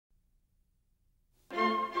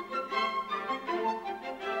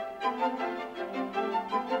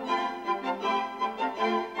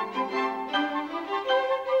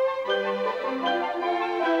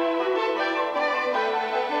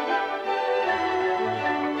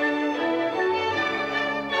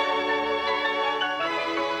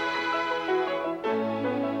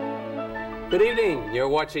Good evening. You're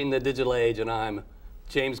watching The Digital Age, and I'm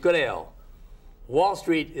James Goodale. Wall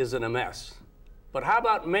Street is in a mess. But how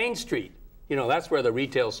about Main Street? You know, that's where the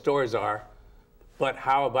retail stores are. But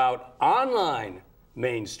how about online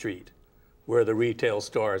Main Street, where the retail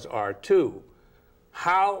stores are too?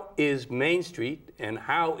 How is Main Street and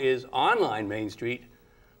how is online Main Street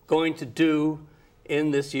going to do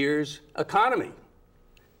in this year's economy?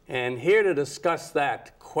 And here to discuss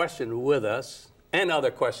that question with us, and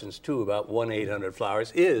other questions too about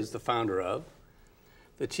 1-800-Flowers, is the founder of,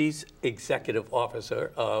 the Chief Executive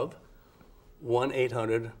Officer of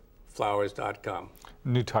 1-800-Flowers.com.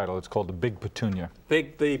 New title, it's called The Big Petunia. The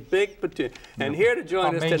Big Petunia. And here to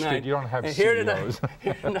join us Main tonight, Street, you don't have and CEOs.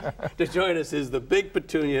 Here to join us is the Big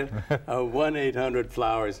Petunia of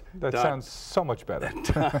 1-800-Flowers. That sounds so much better.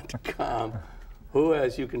 .com, who,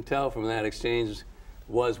 as you can tell from that exchange,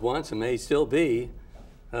 was once and may still be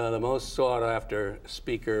the most sought-after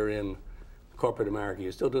speaker in corporate America.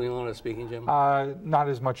 You're still doing a lot of speaking, Jim? Not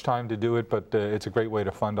as much time to do it, but it's a great way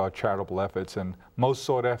to fund our charitable efforts, and most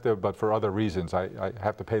sought after, but for other reasons. I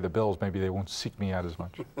have to pay the bills. Maybe they won't seek me out as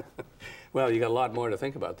much. Well, you got a lot more to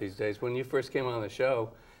think about these days. When you first came on the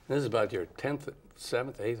show, this is about your 10th,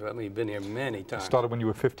 7th, 8th, I mean, you've been here many times. Started when you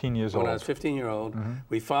were 15 years old. When I was 15-year-old.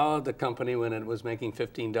 We followed the company when it was making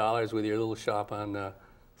 $15 with your little shop on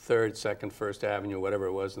 3rd, 2nd, 1st Avenue, whatever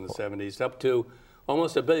it was in the 70s, up to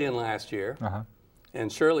almost $1 billion last year.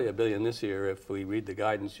 And surely $1 billion this year if we read the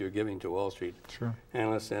guidance you're giving to Wall Street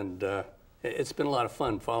analysts. And it's been a lot of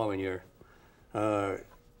fun following your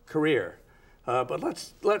career. But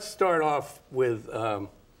let's start off with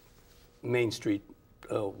Main Street,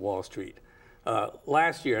 Wall Street.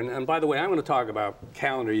 Last year, and by the way, I'm going to talk about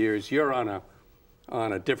calendar years. You're on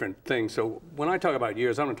a different thing. So when I talk about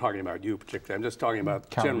years, I'm not talking about you particularly. I'm just talking about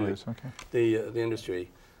generally the industry.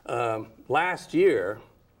 Last year,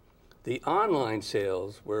 the online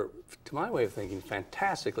sales were, to my way of thinking,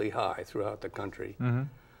 fantastically high throughout the country. You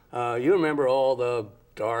remember all the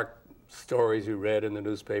dark stories you read in the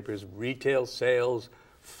newspapers, retail sales,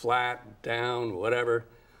 flat, down, whatever,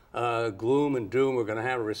 gloom and doom, we're going to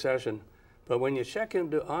have a recession. But when you check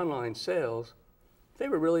into online sales, they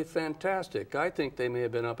were really fantastic. I think they may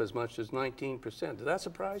have been up as much as 19%. Did that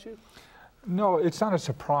surprise you? No, it's not a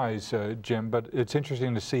surprise, Jim, but it's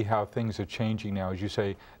interesting to see how things are changing now, as you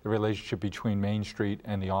say, the relationship between Main Street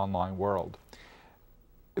and the online world.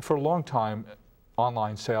 For a long time,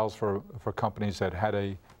 online sales for companies that had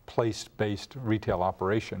a place-based retail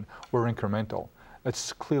operation were incremental.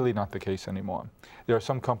 That's clearly not the case anymore. There are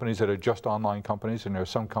some companies that are just online companies, and there are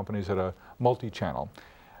some companies that are multi-channel.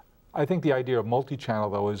 I think the idea of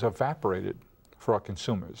multi-channel, though, is evaporated for our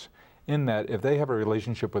consumers, in that if they have a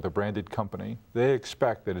relationship with a branded company, they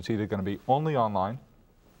expect that it's either going to be only online,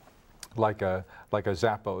 like a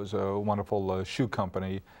Zappos, a wonderful shoe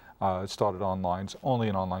company, started online, it's only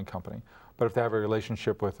an online company. But if they have a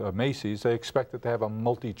relationship with Macy's, they expect that they have a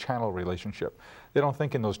multi-channel relationship. They don't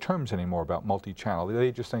think in those terms anymore about multi-channel.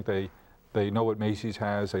 They just think they know what Macy's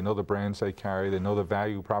has, they know the brands they carry, they know the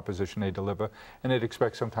value proposition they deliver, and they'd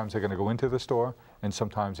expect sometimes they're going to go into the store, and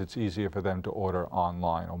sometimes it's easier for them to order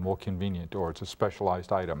online, or more convenient, or it's a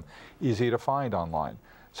specialized item, easier to find online.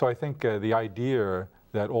 So I think the idea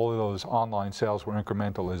that all of those online sales were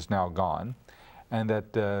incremental is now gone, and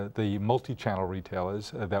that the multi-channel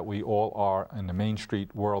retailers that we all are in the Main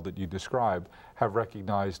Street world that you described have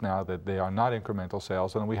recognized now that they are not incremental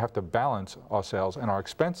sales, and we have to balance our sales and our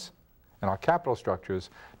expense and our capital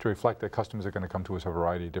structures to reflect that customers are going to come to us a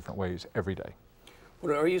variety of different ways every day.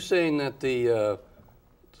 Well, are you saying that the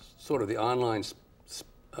sort of the online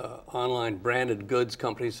branded goods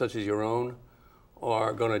companies such as your own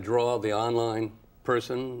are going to draw the online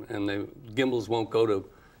person, and the Gimbels won't go to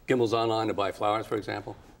Gimbels Online to buy flowers, for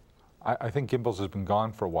example? I think Gimbels has been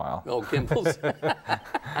gone for a while. Oh, Gimbels.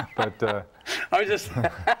 But I was just...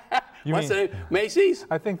 What's the name? Macy's?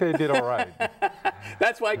 I think they did all right.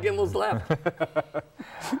 That's why Gimbels left.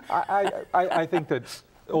 I think that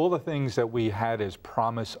all the things that we had as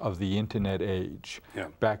promise of the internet age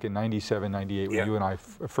back in 97, 98, when you and I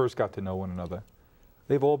first got to know one another,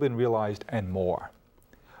 they've all been realized and more.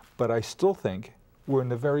 But I still think we're in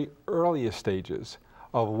the very earliest stages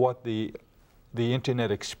of what the internet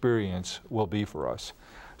experience will be for us.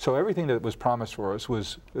 So everything that was promised for us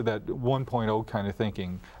was that 1.0 kind of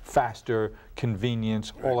thinking, faster,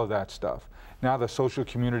 convenience, all of that stuff. Now the social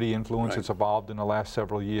community influence that's evolved in the last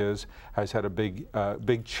several years has had a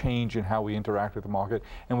big change in how we interact with the market.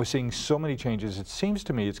 And we're seeing so many changes. It seems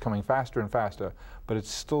to me it's coming faster and faster, but it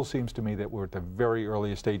still seems to me that we're at the very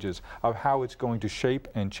earliest stages of how it's going to shape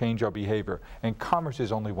and change our behavior. And commerce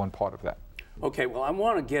is only one part of that. Okay, well, I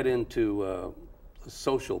want to get into the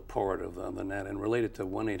social part of the net and relate it to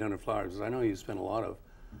 1-800-Flowers. I know you spend a lot of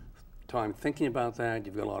time thinking about that.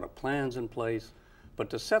 You've got a lot of plans in place.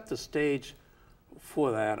 But to set the stage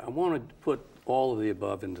for that, I want to put all of the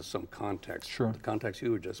above into some context. Sure. The context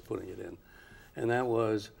you were just putting it in. And that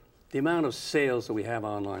was the amount of sales that we have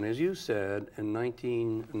online. As you said, in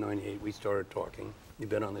 1998, we started talking. You've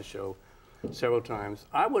been on this show several times.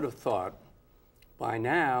 I would have thought by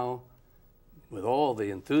now, with all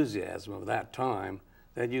the enthusiasm of that time,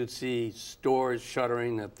 that you'd see stores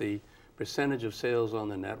shuttering, that the percentage of sales on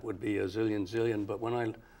the net would be a zillion. But when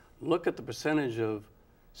I look at the percentage of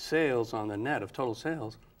sales on the net, of total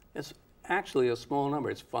sales, it's actually a small number.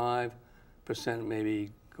 It's 5%,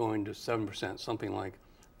 maybe going to 7%, something like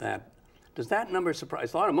that. Does that number surprise?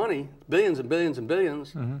 It's a lot of money, billions and billions and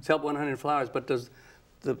billions. It's helped 1-800-Flowers, but does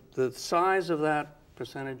the size of that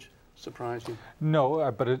percentage surprise you?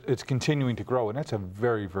 No, but it's continuing to grow, and that's a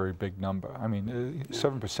very, very big number. I mean,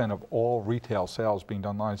 7% of all retail sales being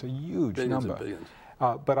done online is a huge Billions number. and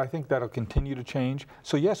billions. But I think that'll continue to change.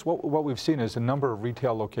 So yes, what we've seen is the number of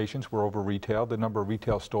retail locations, we're over-retailed. The number of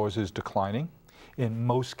retail stores is declining in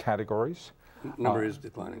most categories. The number is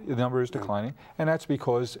declining. The number is declining, and that's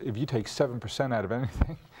because if you take 7% out of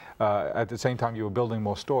anything, at the same time you were building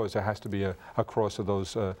more stores, there has to be a cross of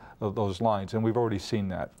those lines, and we've already seen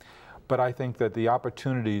that. But I think that the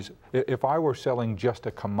opportunities, if I were selling just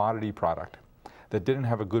a commodity product that didn't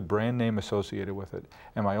have a good brand name associated with it,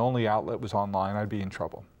 and my only outlet was online, I'd be in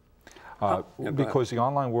trouble. Because the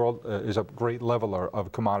online world is a great leveler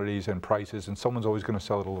of commodities and prices, and someone's always going to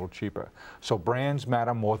sell it a little cheaper. So brands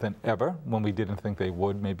matter more than ever, when we didn't think they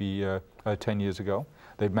would maybe 10 years ago.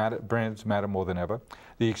 Brands matter more than ever.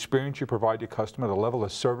 The experience you provide your customer, the level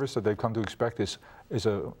of service that they've come to expect is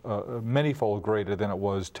a manyfold greater than it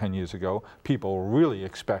was 10 years ago. People really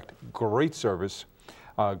expect great service,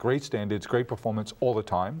 great standards, great performance all the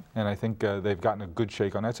time, and I think they've gotten a good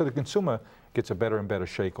shake on that. So the consumer gets a better and better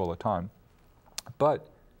shake all the time. But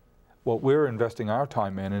what we're investing our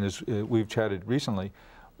time in, and as we've chatted recently,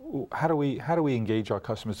 how do we engage our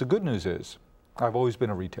customers? The good news is, I've always been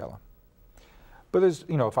a retailer. But as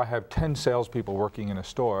you know, if I have 10 salespeople working in a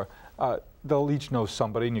store, they'll each know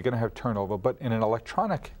somebody, and you're going to have turnover. But in an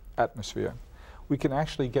electronic atmosphere, we can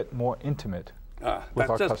actually get more intimate with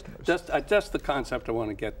our customers. That's the concept I want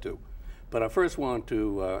to get to. But I first want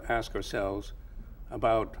to ask ourselves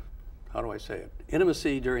about, how do I say it,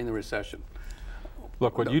 intimacy during the recession.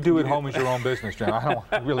 Look, what you do at home is your own business, Jim. I don't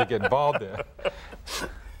want to really get involved there.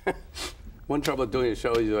 One trouble with doing a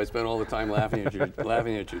show is I spend all the time laughing at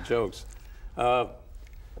your jokes.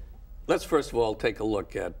 Let's first of all take a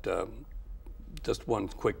look at just one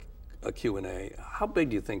quick Q&A. How big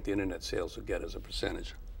do you think the internet sales will get as a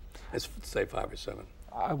percentage? Let's say 5 or 7.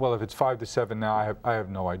 Well, if it's 5 to 7 now, I have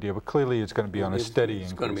no idea. But clearly, it's going to be on a steady increase.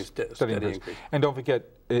 It's going to be steady increase. And don't forget,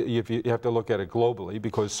 you have to look at it globally,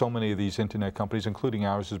 because so many of these internet companies, including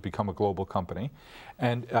ours, has become a global company.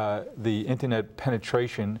 And the internet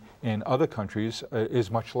penetration in other countries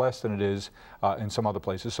is much less than it is in some other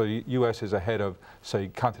places. So the U.S. is ahead of, say,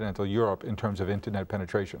 continental Europe in terms of internet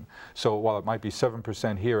penetration. So while it might be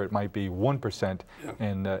 7% here, it might be 1%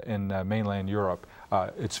 in mainland Europe.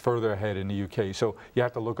 It's further ahead in the UK. So you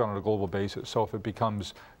have to look on a global basis. So if it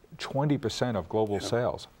becomes 20% of global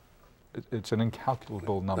sales, it's an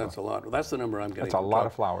incalculable number. That's a lot. Well, that's the number I'm getting. That's a lot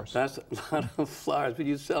of flowers. That's a lot of flowers, but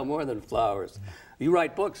you sell more than flowers. You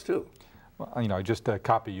write books too. Well, you know, I just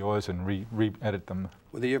copy yours and re-edit them.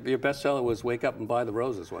 Well, your bestseller was "Wake Up and Buy the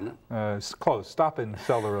Roses," wasn't it? It's close. Stop and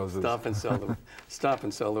sell the roses. Stop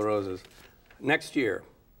and sell the roses. Next year,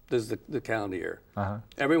 this is the calendar year.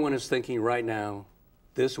 Everyone is thinking right now,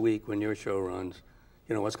 this week when your show runs,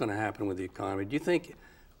 you know, what's going to happen with the economy. Do you think,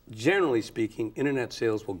 generally speaking, internet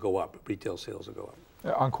sales will go up, retail sales will go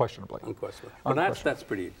up? Unquestionably. Unquestionably. Well, that's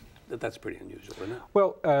pretty unusual, isn't it?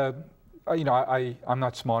 Well, you know, I'm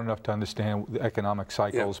not smart enough to understand the economic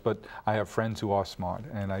cycles, but I have friends who are smart,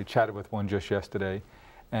 and I chatted with one just yesterday,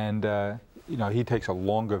 and you know, he takes a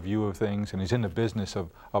longer view of things, and he's in the business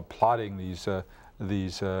of plotting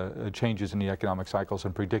these changes in the economic cycles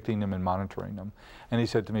and predicting them and monitoring them. And he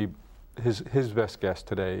said to me, his best guess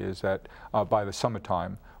today is that by the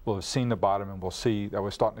summertime, we'll have seen the bottom, and we'll see that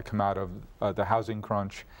we're starting to come out of the housing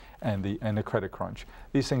crunch and the credit crunch.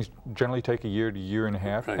 These things generally take a year to year and a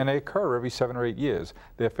half, and they occur every 7 or 8 years.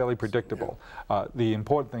 They're fairly predictable. The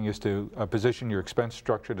important thing is to position your expense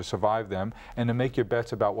structure to survive them, and to make your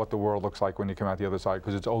bets about what the world looks like when you come out the other side,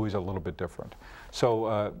 because it's always a little bit different.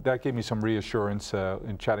 So that gave me some reassurance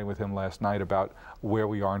in chatting with him last night about where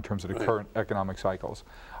we are in terms of the current economic cycles.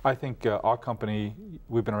 I think our company,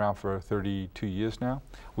 we've been around for 32 years now.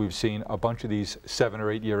 We've seen a bunch of these 7 or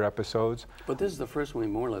 8 year episodes. But this is the first one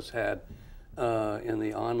we more or less had in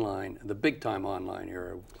the online, the big time online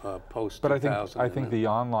era, post 2000. But I think the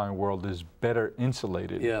online world is better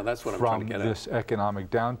insulated that's what I'm trying to get from this economic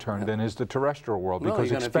downturn than is the terrestrial world, Well,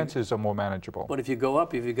 because expenses are more manageable. But if you go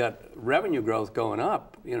up, if you got revenue growth going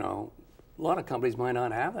up, you know, a lot of companies might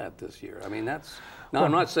not have that this year. I mean, that's, now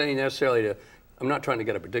I'm not saying necessarily to, I'm not trying to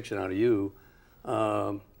get a prediction out of you,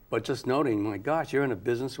 but just noting, my gosh, you're in a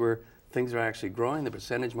business where things are actually growing. The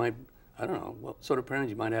percentage might, I don't know, what sort of percentage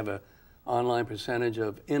you might have a online percentage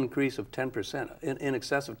of increase of 10%, in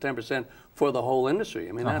excess of 10% for the whole industry.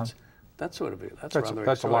 I mean, that's sort of, that's rather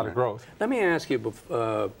That's a lot of growth. Let me ask you,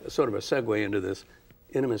 sort of a segue into this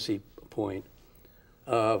intimacy point.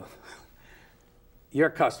 Your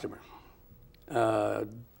customer,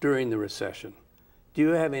 during the recession, do you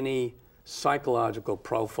have any psychological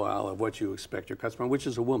profile of what you expect your customer, which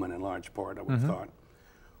is a woman in large part, I would have thought,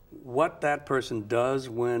 what that person does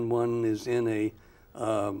when one is in a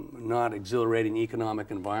not exhilarating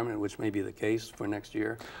economic environment, which may be the case for next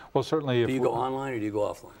year? Well, certainly. Do you go online or do you go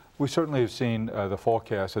offline? We certainly have seen the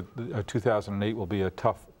forecast that 2008 will be a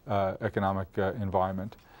tough economic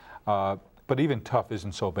environment. But even tough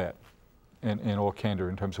isn't so bad in all candor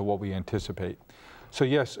in terms of what we anticipate. So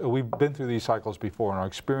yes, we've been through these cycles before, and our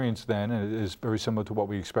experience then is very similar to what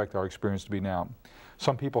we expect our experience to be now.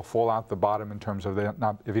 Some people fall out the bottom in terms of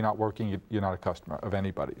if you're not working, you're not a customer of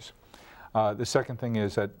anybody's. The second thing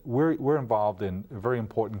is that we're involved in very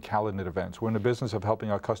important calendar events. We're in the business of helping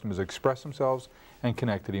our customers express themselves and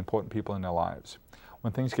connect to the important people in their lives.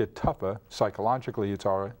 When things get tougher, psychologically, it's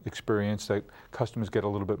our experience that customers get a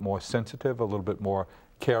little bit more sensitive, a little bit more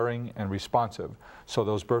caring and responsive. So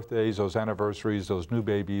those birthdays, those anniversaries, those new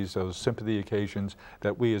babies, those sympathy occasions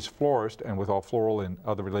that we as florists and with our floral and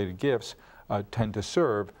other related gifts tend to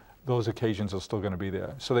serve, those occasions are still going to be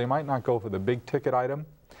there. So they might not go for the big ticket item,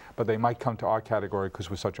 but they might come to our category because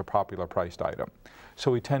we're such a popular priced item.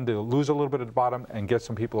 So we tend to lose a little bit at the bottom and get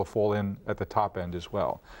some people to fall in at the top end as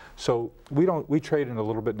well. So we trade in a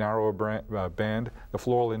little bit narrower band. The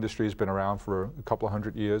floral industry has been around for a couple of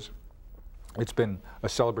 100 years. It's been a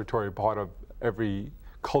celebratory part of every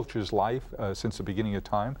culture's life since the beginning of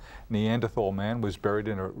time. Neanderthal man was buried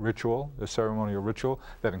in a ritual, a ceremonial ritual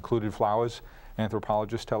that included flowers,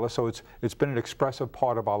 anthropologists tell us. So it's been an expressive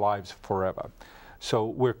part of our lives forever. So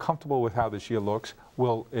we're comfortable with how this year looks.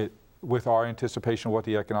 With our anticipation of what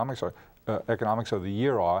the economics of the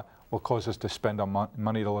year are, will cause us to spend our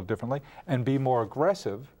money a little differently and be more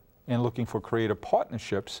aggressive in looking for creative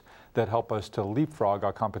partnerships that help us to leapfrog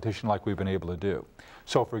our competition like we've been able to do.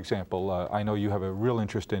 So for example, I know you have a real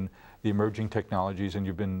interest in the emerging technologies and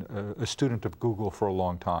you've been a student of Google for a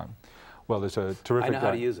long time. Well, there's a terrific guy. I know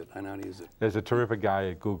how to use it. I know how to use it. There's a terrific guy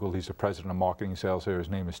at Google. He's the president of marketing sales here. His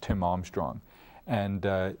name is Tim Armstrong. And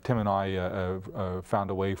Tim and I found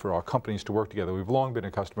a way for our companies to work together. We've long been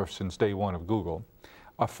a customer since day one of Google,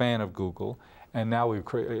 a fan of Google, and now we've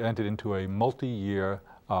entered into a multi-year,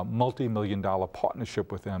 multi-million-dollar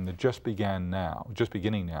partnership with them that just beginning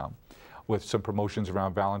now, with some promotions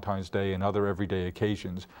around Valentine's Day and other everyday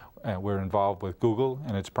occasions. And we're involved with Google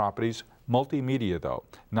and its properties, multimedia though,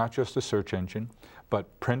 not just the search engine,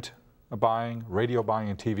 but print buying, radio buying,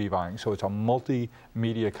 and TV buying. So it's a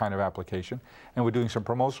multimedia kind of application. And we're doing some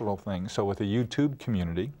promotional things. So with the YouTube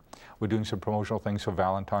community, we're doing some promotional things for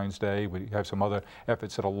Valentine's Day. We have some other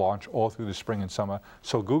efforts that'll launch all through the spring and summer.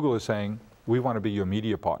 So Google is saying, we want to be your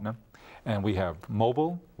media partner. And we have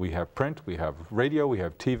mobile, we have print, we have radio, we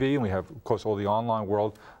have TV, and we have, of course, all the online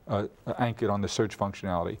world anchored on the search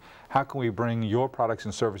functionality. How can we bring your products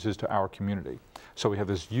and services to our community? So we have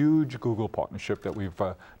this huge Google partnership that we've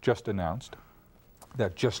just announced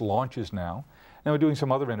that just launches now. And we're doing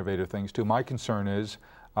some other innovative things too. My concern is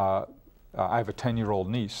I have a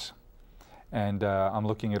 10-year-old niece. And I'm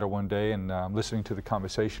looking at her one day and I'm listening to the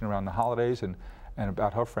conversation around the holidays and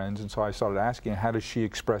about her friends, and so I started asking, how does she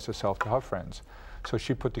express herself to her friends? So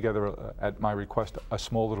she put together, at my request, a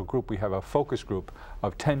small little group. We have a focus group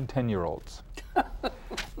of 10 10-year-olds.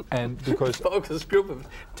 And because focus group of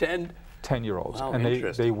 10 10-year-olds. Wow, and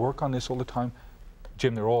they work on this all the time.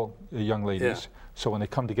 Jim, they're all young ladies. Yeah. So when they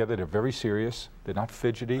come together, they're very serious. They're not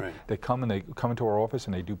fidgety. Right. They come into our office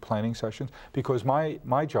and they do planning sessions. Because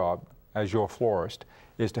my job as your florist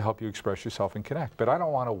is to help you express yourself and connect. But I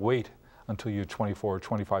don't want to wait until you're 24 or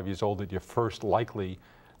 25 years old that you're first likely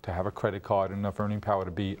to have a credit card and enough earning power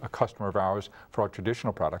to be a customer of ours for our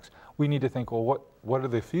traditional products. We need to think, well, what are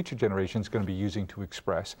the future generations going to be using to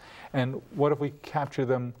express? And what if we capture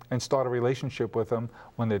them and start a relationship with them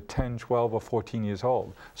when they're 10, 12, or 14 years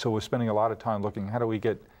old? So we're spending a lot of time looking, how do we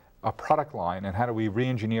get a product line and how do we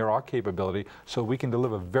re-engineer our capability so we can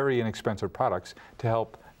deliver very inexpensive products to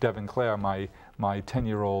help Devin Clare, my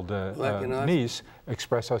 10-year-old niece,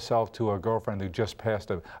 express herself to a girlfriend who just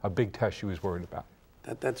passed a big test she was worried about.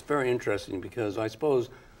 That's very interesting, because I suppose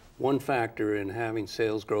one factor in having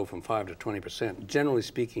sales grow from 5 to 20%, generally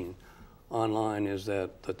speaking, online, is that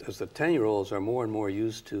as the 10-year-olds are more and more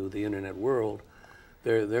used to the internet world,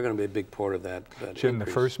 they're going to be a big part of that Jim, increase.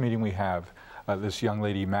 the first meeting we have, this young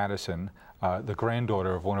lady, Madison, the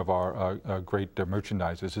granddaughter of one of our great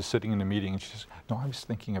merchandisers, is sitting in the meeting, and she says, no, I was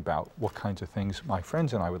thinking about what kinds of things my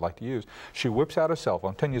friends and I would like to use. She whips out a cell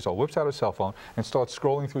phone, 10 years old, whips out a cell phone and starts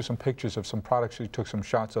scrolling through some pictures of some products she took some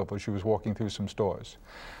shots of as she was walking through some stores.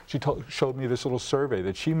 She showed me this little survey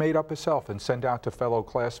that she made up herself and sent out to fellow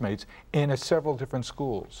classmates in several different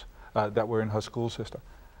schools that were in her school system.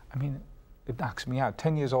 I mean, it knocks me out.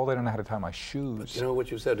 10 years old, I don't know how to tie my shoes. But you know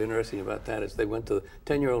what you said interesting about that is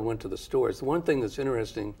 10-year-old went to the stores. The one thing that's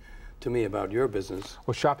interesting to me about your business.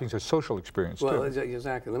 Well, shopping's a social experience, too. Well,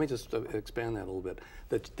 exactly. Let me just expand that a little bit.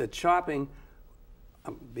 That shopping,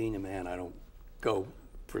 being a man, I don't go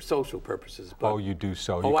for social purposes. But, oh, you do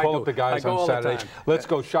so. You call up the guys on Saturday, let's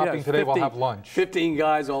go shopping today, 15, we'll have lunch. 15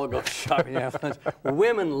 guys all go shopping, have lunch.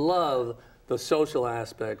 Women love the social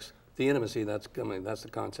aspects. The intimacy that's coming, that's the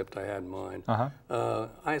concept I had in mind.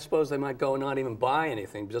 I suppose they might go and not even buy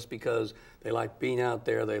anything just because they like being out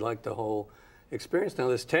there, they like the whole experience. Now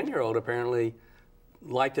this 10-year-old apparently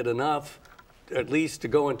liked it enough, at least to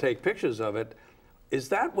go and take pictures of it. Is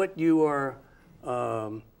that what you are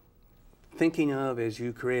thinking of as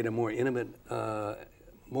you create a more intimate,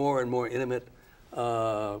 more and more intimate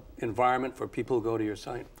environment for people who go to your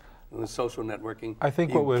site? The social networking. I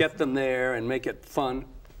think you get them there and make it fun.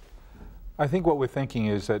 I think what we're thinking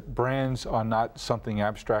is that brands are not something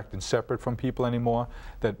abstract and separate from people anymore,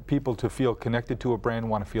 that people, to feel connected to a brand,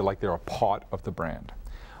 want to feel like they're a part of the brand.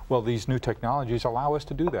 Well, these new technologies allow us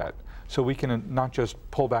to do that. So we can not just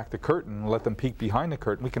pull back the curtain and let them peek behind the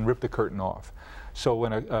curtain, we can rip the curtain off. So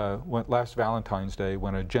when last Valentine's Day,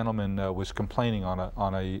 when a gentleman was complaining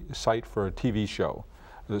on a site for a TV show,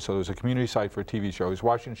 so there was a community site for a TV show, he was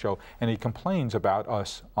watching the show, and he complains about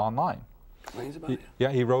us online. Yeah,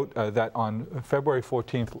 he wrote that on February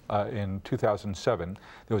 14th in 2007,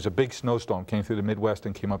 there was a big snowstorm, came through the Midwest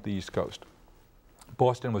and came up the East Coast.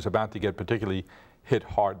 Boston was about to get particularly hit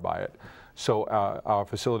hard by it. So our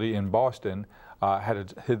facility in Boston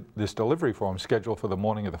had this delivery for him scheduled for the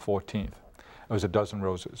morning of the 14th. It was a dozen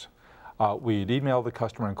roses. We'd emailed the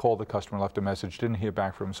customer and called the customer, left a message, didn't hear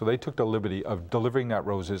back from him. So they took the liberty of delivering that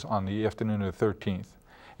roses on the afternoon of the 13th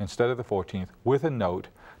instead of the 14th, with a note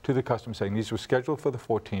to the customer saying these were scheduled for the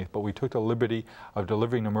 14th, but we took the liberty of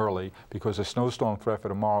delivering them early because a snowstorm threat for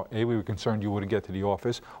tomorrow. A, we were concerned you wouldn't get to the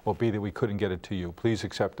office, or B, that we couldn't get it to you. Please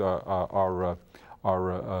accept our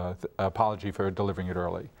apology for delivering it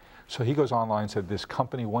early. So he goes online and said, this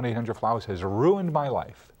company, 1-800-Flowers, has ruined my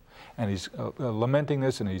life. And he's lamenting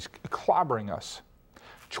this, and he's clobbering us.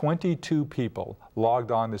 22 people logged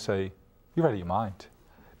on to say, you're out of your mind.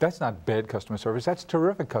 That's not bad customer service, that's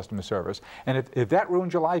terrific customer service. And if that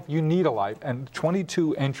ruins your life, you need a life. And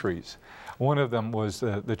 22 entries. One of them was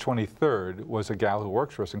the 23rd, was a gal who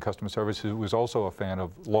works for us in customer service who was also a fan of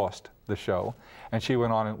Lost, the show. And she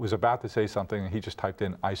went on and was about to say something, and he just typed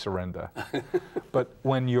in, I surrender. But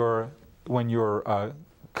when your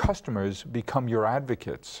customers become your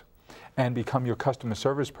advocates and become your customer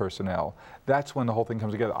service personnel, that's when the whole thing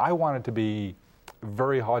comes together. I want it to be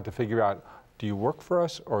very hard to figure out, do you work for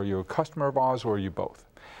us, or are you a customer of ours, or are you both?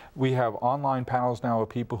 We have online panels now of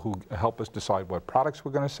people who help us decide what products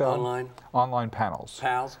we're going to sell. Online? Online panels.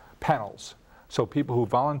 Pals? Panels. So people who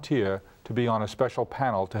volunteer to be on a special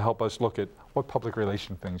panel to help us look at what public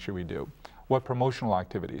relation things should we do, what promotional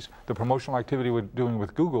activities. The promotional activity we're doing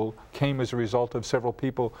with Google came as a result of several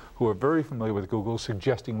people who are very familiar with Google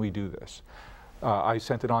suggesting we do this. I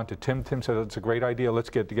sent it on to Tim. Tim said, it's a great idea. Let's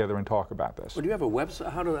get together and talk about this. Well, do you have a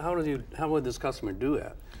website? How would this customer do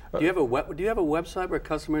that? Do you have a website where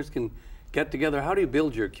customers can get together? How do you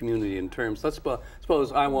build your community in terms? Let's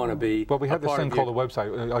suppose I want to be. Well, we have this thing called a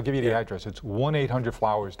website. I'll give you the address. It's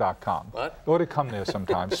 1-800-Flowers.com. What? You ought to come there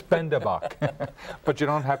sometime. Spend $1. But you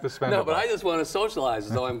don't have to spend $1. No, but I just want to socialize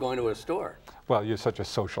as though I'm going to a store. Well, you're such a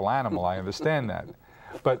social animal. I understand that.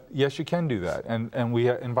 But yes, you can do that, and we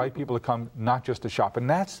invite people to come not just to shop, and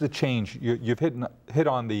that's the change. You've hit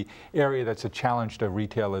on the area that's a challenge to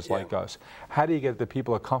retailers like us. How do you get the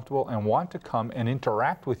people are comfortable and want to come and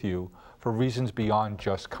interact with you for reasons beyond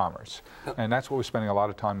just commerce? And that's what we're spending a lot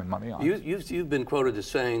of time and money on. You've been quoted as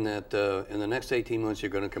saying that in the next 18 months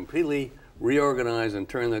you're going to completely reorganize and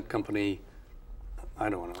turn the company, I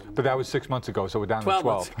don't know. But that was 6 months ago, so we're down to 12.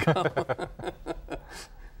 Months ago.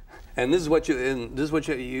 And this is what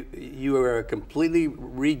you are completely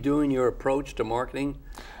redoing your approach to marketing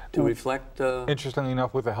to reflect. Interestingly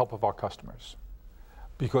enough, with the help of our customers,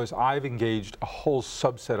 because I've engaged a whole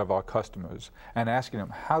subset of our customers and asking them,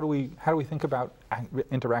 how do we think about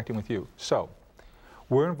interacting with you? So,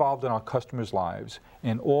 we're involved in our customers' lives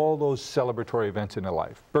in all those celebratory events in their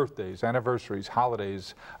life: birthdays, anniversaries,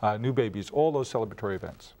 holidays, new babies, all those celebratory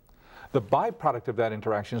events. The byproduct of that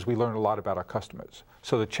interaction is we learn a lot about our customers.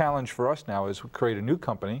 So the challenge for us now is we create a new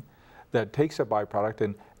company that takes a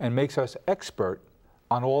byproduct and makes us expert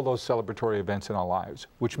on all those celebratory events in our lives,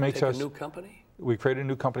 which makes us... a new company? We created a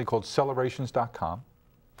new company called Celebrations.com.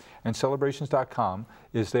 And Celebrations.com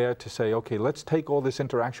is there to say, okay, let's take all this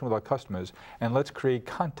interaction with our customers and let's create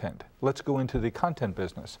content. Let's go into the content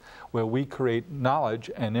business where we create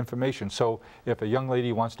knowledge and information. So if a young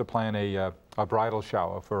lady wants to plan a bridal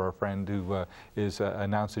shower for a friend who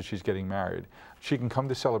announced that she's getting married, she can come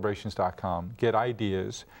to Celebrations.com, get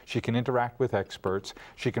ideas, she can interact with experts,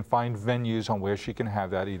 she can find venues on where she can have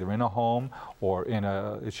that, either in a home or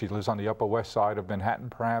if she lives on the Upper West Side of Manhattan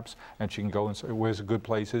perhaps, and she can go and say, where's the good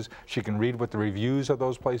places? She can read what the reviews of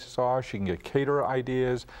those places are, she can get caterer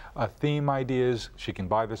ideas, theme ideas, she can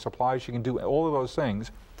buy the supplies, she can do all of those things.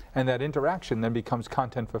 And that interaction then becomes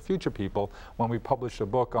content for future people when we publish a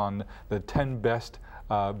book on the 10 best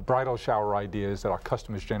bridal shower ideas that our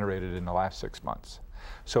customers generated in the last 6 months.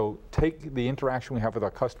 So take the interaction we have with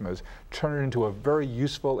our customers, turn it into a very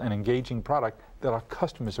useful and engaging product that our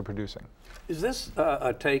customers are producing. Is this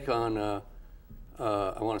a take on,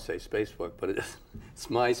 I want to say Facebook, but it's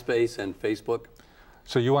MySpace and Facebook?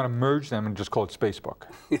 So you want to merge them and just call it Spacebook?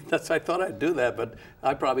 I thought I'd do that, but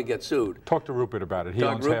I'd probably get sued. Talk to Rupert about it. He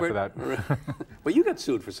owns half of that. Well, you got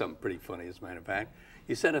sued for something pretty funny, as a matter of fact.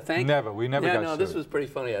 You sent a thank you. Never. We never got sued. No, this was pretty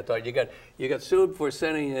funny. I thought you got sued for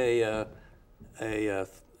sending a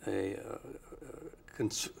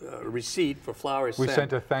receipt for flowers sent. We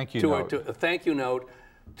sent a thank you note. A thank you note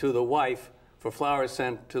to the wife for flowers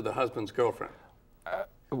sent to the husband's girlfriend.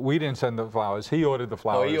 We didn't send the flowers. He ordered the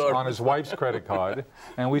flowers on his wife's credit card,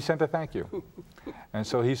 and we sent a thank you. And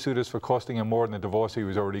so he sued us for costing him more than the divorce he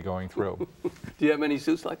was already going through. Do you have many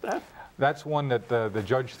suits like that? That's one that the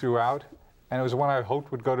judge threw out, and it was one I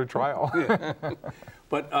hoped would go to trial. Yeah.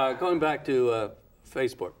 But going back to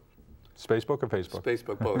Facebook. Spacebook or Facebook?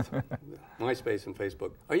 Facebook, both. MySpace and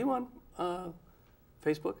Facebook. Are you on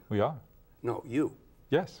Facebook? We are. No, you.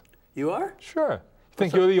 Yes. You are? Sure. You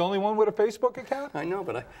think you're the only one with a Facebook account? I know,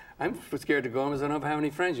 but I'm scared to go on because I don't have any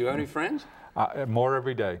friends. You have any friends? More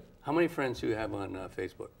every day. How many friends do you have on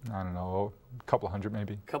Facebook? I don't know, a couple hundred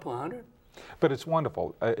maybe. A couple hundred? But it's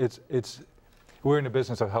wonderful. We're in the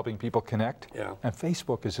business of helping people connect, and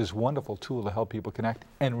Facebook is this wonderful tool to help people connect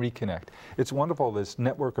and reconnect. It's wonderful, this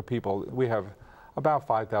network of people. We have about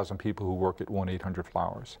 5,000 people who work at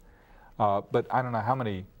 1-800-Flowers. But I don't know how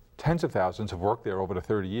many tens of thousands have worked there over the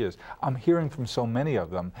 30 years. I'm hearing from so many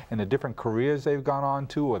of them and the different careers they've gone on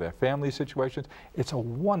to or their family situations. It's a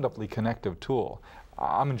wonderfully connective tool.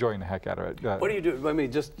 I'm enjoying the heck out of it. What do you do? I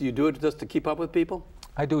mean, you do it just to keep up with people?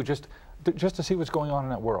 I do, just to see what's going on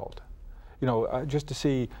in that world. You know, just to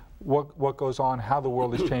see what goes on, how the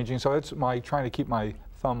world is changing. So it's trying to keep my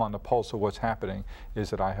thumb on the pulse of what's happening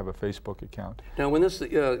is that I have a Facebook account. Now, when this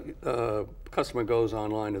customer goes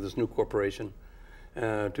online to this new corporation,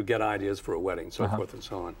 to get ideas for a wedding, so forth and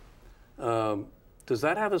so on. Does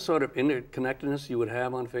that have the sort of interconnectedness you would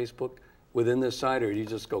have on Facebook within this site, or do you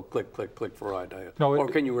just go click, click, click for ideas? No, or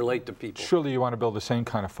can you relate to people? Surely you want to build the same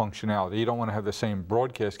kind of functionality. You don't want to have the same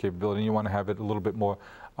broadcast capability. You want to have it a little bit more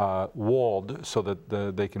walled so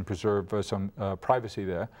that they can preserve some privacy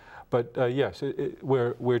there. But yes,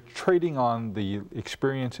 we're trading on the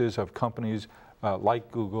experiences of companies like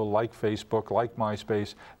Google, like Facebook, like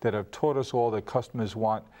MySpace, that have taught us all that customers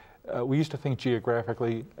want. We used to think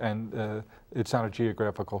geographically, and it's not a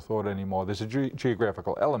geographical thought anymore. There's a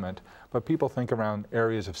geographical element, but people think around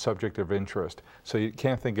areas of subject of interest. So you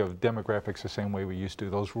can't think of demographics the same way we used to.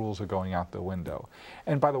 Those rules are going out the window.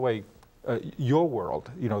 And by the way, your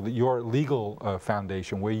world, you know, your legal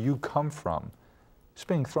foundation, where you come from, it's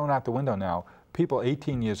being thrown out the window now. People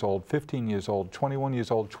 18 years old, 15 years old, 21 years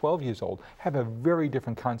old, 12 years old have a very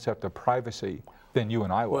different concept of privacy than you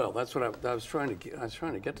and I were. Well, that's what I was trying to get. I was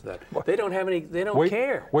trying to get to that. They don't have any. They don't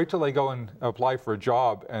care. Wait till they go and apply for a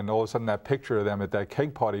job, and all of a sudden that picture of them at that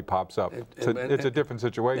cake party pops up. It's a different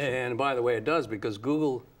situation. And by the way, it does, because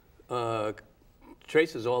Google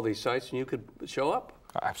traces all these sites, and you could show up.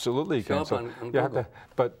 Absolutely, you Show can. up So on you Google. have to,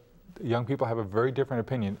 but young people have a very different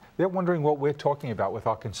opinion. They're wondering what we're talking about with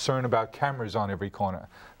our concern about cameras on every corner.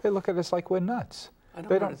 They look at us like we're nuts.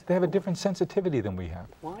 They have a different sensitivity than we have.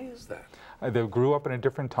 Why is that? They grew up in a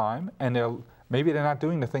different time, and maybe they're not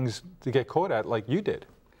doing the things to get caught at like you did.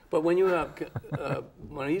 But when you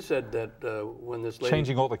when you said that when this lady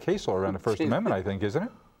Changing all the case law around the First Amendment, I think, isn't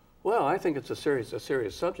it? Well, I think it's a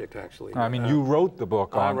serious subject, actually. I mean, you wrote the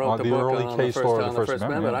book on the early case law of the First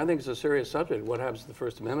Amendment. I think it's a serious subject. What happens to the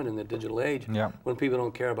First Amendment in the digital age when people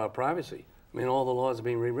don't care about privacy? I mean, all the laws are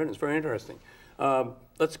being rewritten. It's very interesting.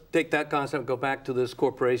 Let's take that concept, go back to this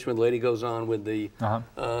corporation where the lady goes on with the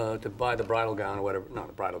to buy the bridal gown or whatever,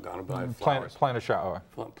 not a bridal gown, to buy flowers. Plan a shower.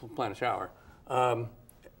 Plan a shower.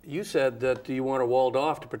 You said that you want her walled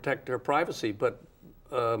off to protect her privacy, but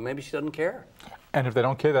maybe she doesn't care. And if they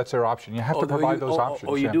don't care, that's their option. You have to provide those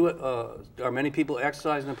options. You do it? Are many people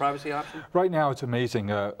exercising the privacy option? Right now, it's amazing.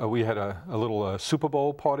 We had a little Super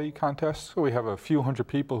Bowl party contest. So we have a few hundred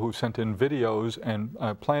people who sent in videos and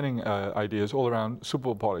planning ideas all around Super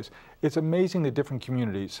Bowl parties. It's amazing the different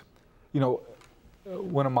communities. You know,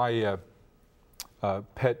 one of my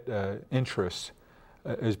pet interests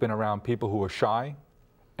has been around people who are shy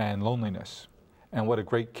and loneliness. And what a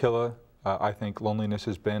great killer I think loneliness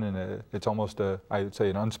has been, and it's almost I would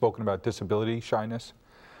say an unspoken about disability, shyness.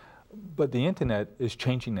 But the internet is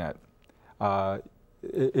changing that.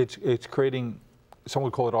 It's creating, some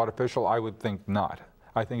would call it artificial, I would think not.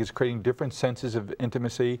 I think it's creating different senses of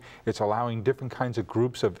intimacy. It's allowing different kinds of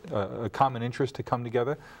groups of common interest to come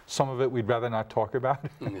together. Some of it we'd rather not talk about.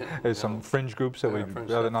 There's some fringe groups that we'd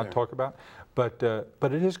rather not talk about. But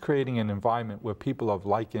it is creating an environment where people of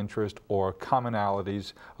like interest or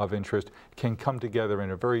commonalities of interest can come together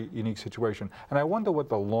in a very unique situation. And I wonder what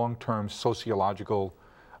the long-term sociological,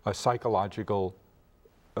 psychological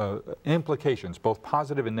implications, both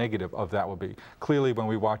positive and negative, of that will be. Clearly, when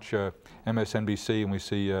we watch MSNBC and we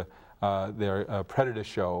see their Predator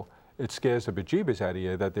show, it scares the bejeebers out of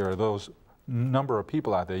you that there are those number of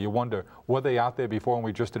people out there. You wonder, were they out there before and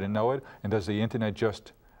we just didn't know it? And does the internet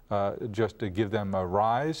just to give them a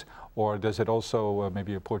rise, or does it also,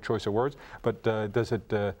 maybe a poor choice of words, but does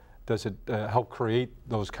it help create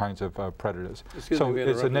those kinds of predators? So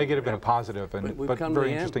it's a negative and a positive, but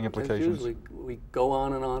very interesting implications. Usually we go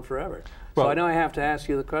on and on forever. Well, so I know I have to ask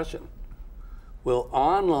you the question. Will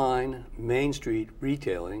online Main Street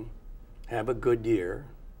retailing have a good year,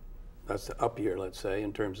 that's the up year, let's say,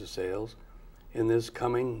 in terms of sales, in this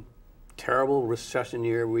coming terrible recession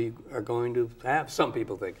year we are going to have? Some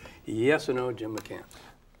people think. Yes or no, Jim McCann?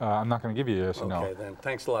 I'm not going to give you a yes or no. Okay, then.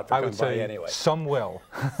 Thanks a lot for coming by anyway. Some will.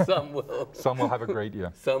 Some will. Some will have a great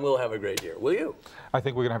year. Some will have a great year. Will you? I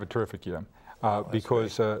think we're going to have a terrific year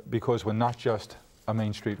because we're not just a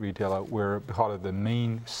Main Street retailer. We're part of the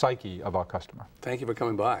main psyche of our customer. Thank you for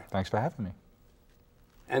coming by. Thanks for having me.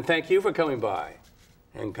 And thank you for coming by.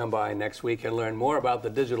 And come by next week and learn more about the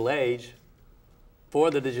digital age. For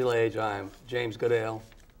the digital age, I'm James Goodale.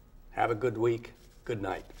 Have a good week. Good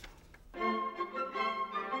night.